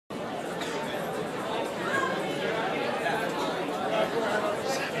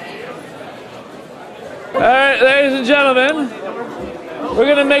Ladies and gentlemen, we're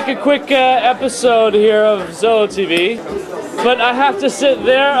gonna make a quick episode here of Zolo TV, but I have to sit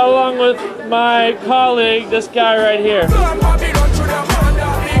there along with my colleague, this guy right here. Very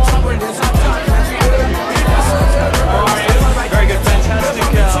good, fantastic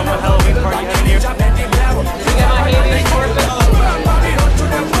Halloween party out here.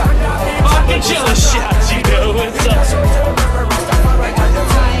 Fucking chillin' shots, you know what's up. Oh my god.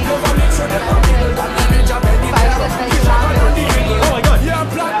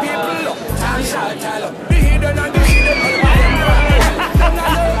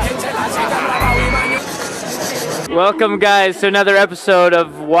 Welcome guys to another episode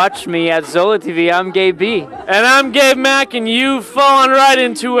of Watch Me at Zola TV. I'm Gabe B. And I'm Gabe Mack, and you've fallen right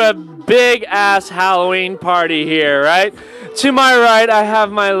into a big-ass Halloween party here, right? To my right, I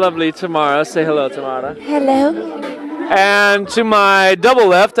have my lovely Tamara. Say hello, Tamara. Hello. And to my double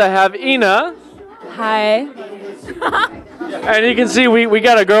left, I have Ina. Hi. And you can see we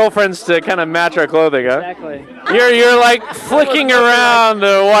got our girlfriends to kind of match our clothing, huh? Exactly. You're like flicking around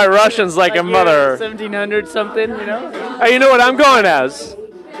the White Russians like a mother. 1700 something, you know? Hey, you know what I'm going as?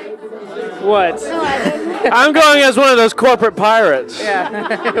 What? I'm going as one of those corporate pirates. Yeah,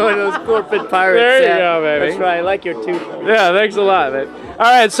 one of those corporate pirates. There you yeah. go, baby. That's right. I like your tooth. Yeah, thanks a lot, man.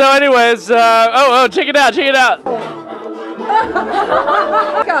 All right, so anyways, check it out, check it out. All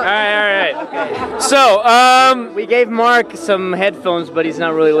right. So, we gave Mark some headphones, but he's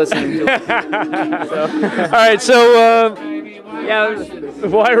not really listening to it. all right, so, Yeah,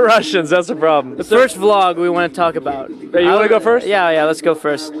 White Russians, that's the problem. the first vlog we want to talk about. Hey, you want to go first? Yeah, let's go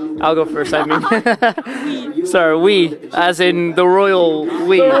first. I'll go first, I mean. Sorry, we, as in the royal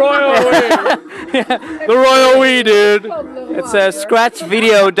we. The royal we. The royal we, dude. It's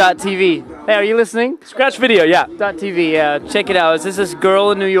scratchvideo.tv. Hey, are you listening? Scratch video, yeah. .tv, check it out. This is this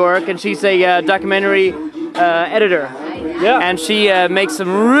girl in New York, and she's a documentary editor. Yeah. And she makes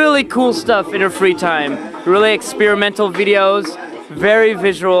some really cool stuff in her free time. Really experimental videos, very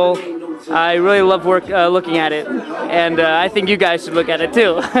visual. I really love looking at it, and I think you guys should look at it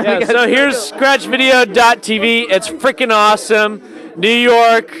too. Yeah, so here's scratchvideo.tv. It's freaking awesome. New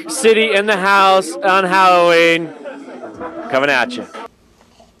York City in the house on Halloween. Coming at you.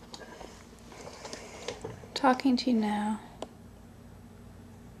 Talking to you now.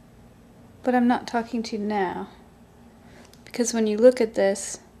 But I'm not talking to you now. Because when you look at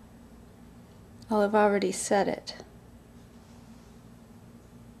this, I'll have already said it.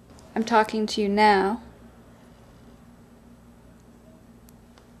 I'm talking to you now.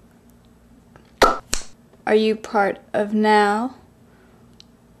 Are you part of now?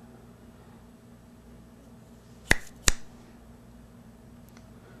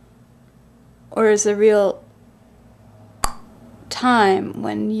 Or is the real time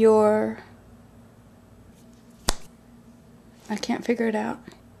when you're... I can't figure it out.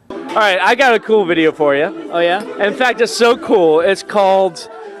 All right, I got a cool video for you. Oh yeah? In fact, it's so cool. It's called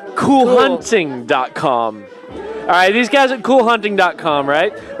coolhunting.com. All right, these guys at coolhunting.com,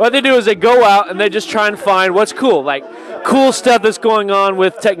 right? What they do is they go out and they just try and find what's cool, like cool stuff that's going on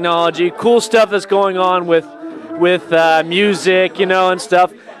with technology, cool stuff that's going on with music, you know, and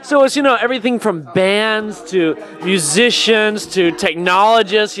stuff. So it's, you know, everything from bands to musicians to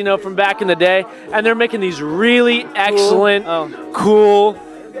technologists, you know, from back in the day. And they're making these really excellent, cool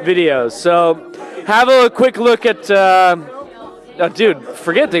videos. So have a quick look at, dude,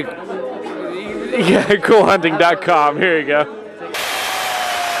 forget the, yeah, coolhunting.com. Here you go.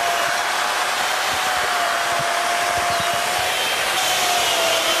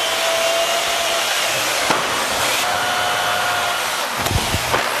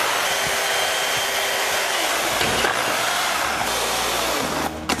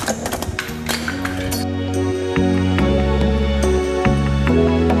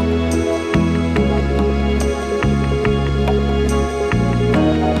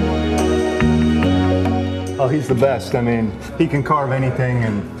 Oh, he's the best. I mean, he can carve anything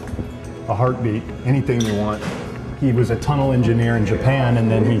in a heartbeat, anything you want. He was a tunnel engineer in Japan,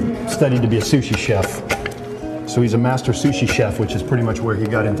 and then he studied to be a sushi chef. So he's a master sushi chef, which is pretty much where he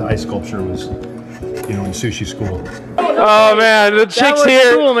got into ice sculpture, was, you know, in sushi school. Oh man, the chicks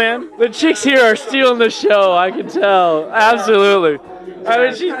here, cool, man. The chicks here are stealing the show. I can tell, absolutely. I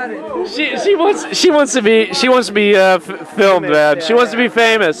mean, she wants to be filmed, man. She wants to be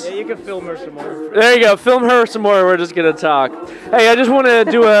famous. Yeah, you can film her some more. There you go. Film her some more. We're just gonna talk. Hey, I just want to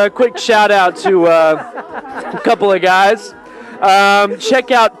do a quick shout out to a couple of guys. Check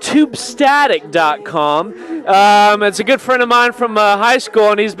out tubestatic.com. It's a good friend of mine from high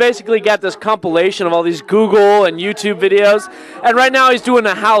school, and he's basically got this compilation of all these Google and YouTube videos. And right now he's doing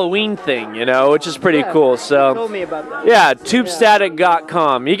a Halloween thing, you know, which is pretty cool. So You told me about that. yeah,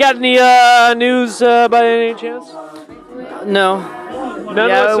 tubestatic.com. You got any news by any chance? No. None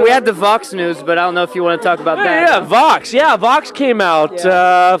Yeah, whatsoever? we had the Vox news, but I don't know if you want to talk about that. Yeah, Vox. Yeah, Vox came out.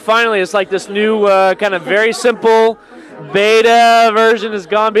 Finally, it's like this new kind of very simple beta version has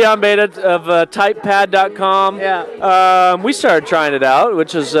gone beyond beta of typepad.com. Yeah. We started trying it out,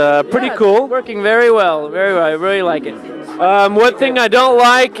 which is pretty Yeah, cool. It's working very well. Very well. I really like it. One thing I don't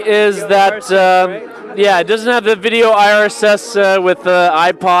like is that, yeah, it doesn't have the video IRSS with the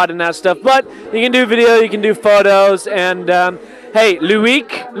iPod and that stuff, but you can do video, you can do photos, and hey,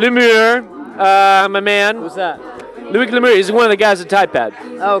 Loic Lemur, my man. Who's that? Loic Lemur, he's one of the guys at TypePad.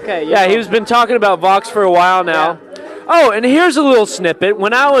 Okay. Yeah, he's been talking about Vox for a while now. Oh, and here's a little snippet.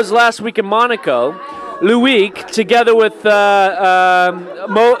 When I was last week in Monaco, Loic, together with Neil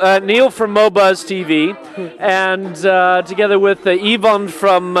from Mobuzz TV, and together with Yvonne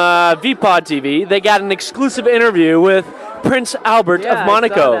from VPod TV, they got an exclusive interview with Prince Albert of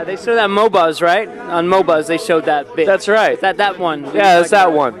Monaco. They showed that Mobuzz, right? On Mobuzz, they showed that bit. That's right. That one. Yeah, that's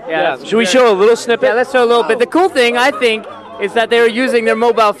that one. Yeah. Should we show a little snippet? Yeah, let's show a little bit. The cool thing, I think, is that they were using their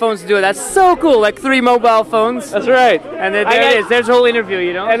mobile phones to do it. That's so cool. Like 3 mobile phones. That's right. And then there it is. There's the whole interview,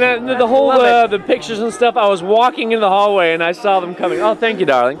 you know? And then the whole, the pictures and stuff, I was walking in the hallway and I saw them coming. Oh, thank you,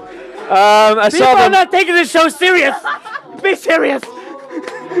 darling. I People saw are them. not taking this show serious. Be serious.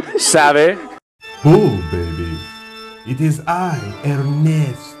 Savvy. Oh, baby, it is I,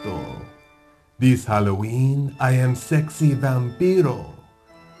 Ernesto. This Halloween, I am sexy vampiro.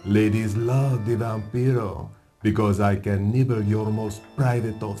 Ladies love the vampiro because I can nibble your most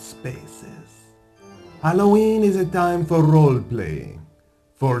private of spaces. Halloween is a time for role-playing.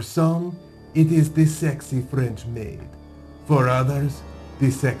 For some, it is the sexy French maid. For others,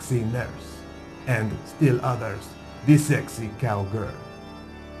 the sexy nurse. And still others, the sexy cowgirl.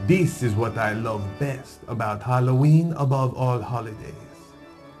 This is what I love best about Halloween above all holidays.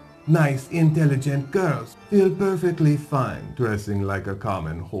 Nice, intelligent girls feel perfectly fine dressing like a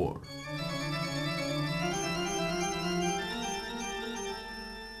common whore.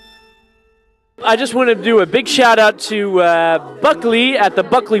 I just want to do a big shout out to Buckley at the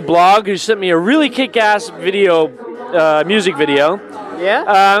Buckley blog, who sent me a really kick-ass video, music video.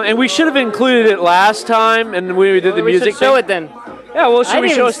 Yeah? And we should have included it last time, and we did the we music should show thing. it then. Yeah, well, should I we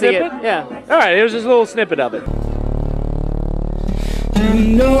didn't show a even see snippet? it. Yeah. All right, here's just a little snippet of it.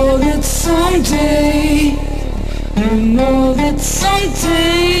 You know that someday, you know that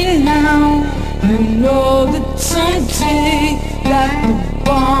someday now, you know that someday, like the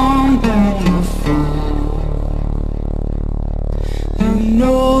bomb gonna fall. You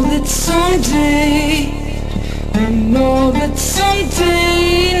know that someday, you know that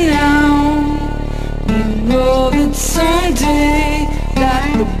someday now, you know that someday,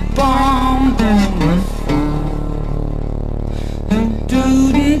 like the bomb gonna fall.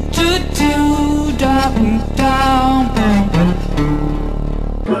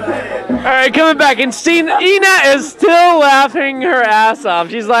 Alright, coming back, and Ina is still laughing her ass off.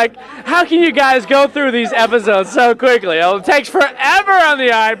 She's like, how can you guys go through these episodes so quickly? Oh, it takes forever on the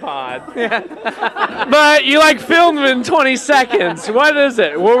iPod. But you like filmed them in 20 seconds. What is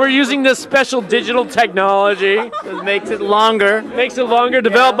it? Well, we're using this special digital technology. It makes it longer. Makes it longer,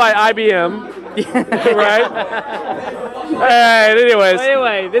 developed by IBM. Right? Alright, anyways. Well,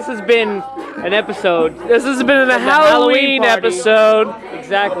 anyway, this has been an episode. This has been a Halloween party. episode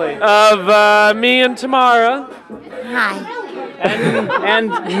Exactly. of me and Tamara.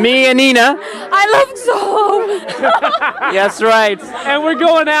 And me and Nina. I love Zoe. That's right. And we're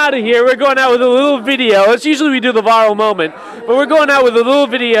going out of here. We're going out with a little video. It's usually we do the viral moment, but we're going out with a little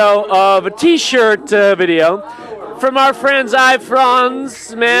video of a T-shirt video from our friends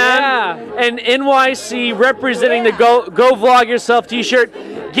iFrons, man, and NYC representing the Go Vlog Yourself T-shirt.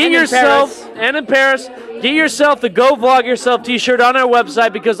 Get yourself, and in Paris, get yourself the Go Vlog Yourself T-shirt on our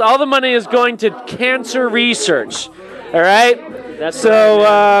website because all the money is going to cancer research. All right.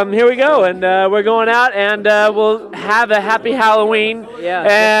 So here we go, and we're going out, and we'll have a happy Halloween. Yeah,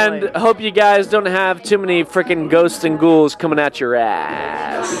 and definitely. hope you guys don't have too many freaking ghosts and ghouls coming at your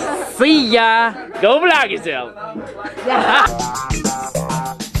ass. See ya. Go vlog yourself.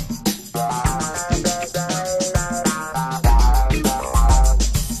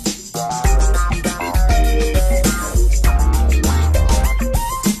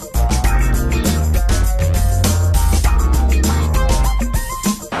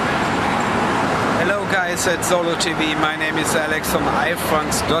 friends at Solo TV. My name is Alex from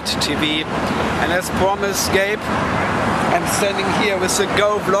iFronts.tv, and as promised, Gabe, I'm standing here with the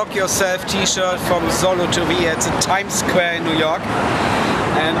Go Vlog Yourself t-shirt from Solo TV at the Times Square in New York.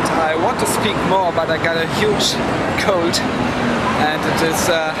 And I want to speak more, but I got a huge cold and it is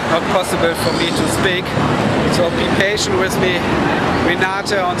not possible for me to speak. So be patient with me.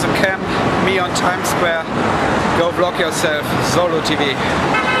 Renate on the cam, me on Times Square. Go Vlog Yourself, Solo TV.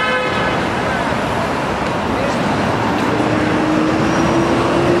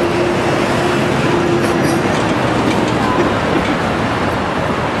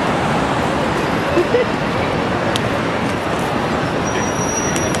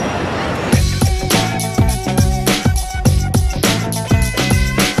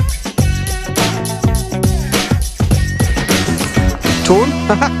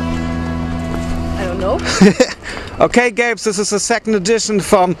 I don't know. Okay, Gabe, this is the second edition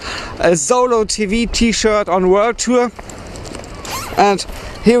from a Solo TV t-shirt on World Tour. And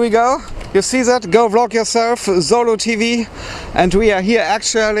here we go. You see that? Go Vlog Yourself, Solo TV. And we are here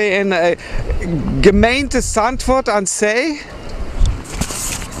actually in a Gemeente Zandvoort aan Zee.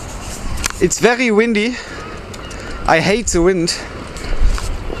 It's very windy. I hate the wind.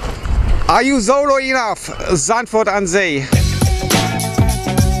 Are you solo enough? Zandvoort aan Zee.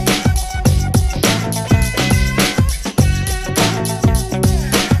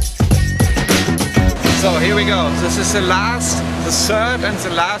 So here we go. This is the third and the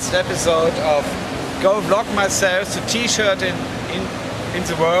last episode of Go Vlog Myself, the t-shirt in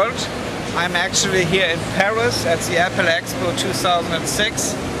the world. I'm actually here in Paris at the Apple Expo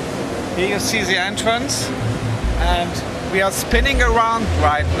 2006. Here you see the entrance, and we are spinning around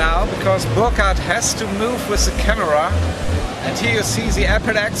right now because Burkhard has to move with the camera. And here you see the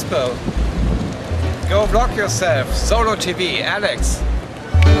Apple Expo. Go Vlog Yourself, Solo TV, Alex.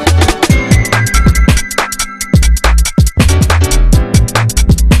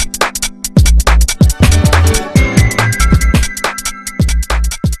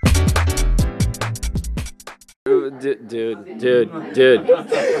 Dude. Wait.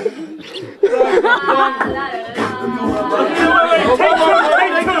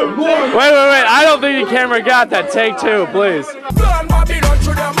 I don't think the camera got that. Take two, please.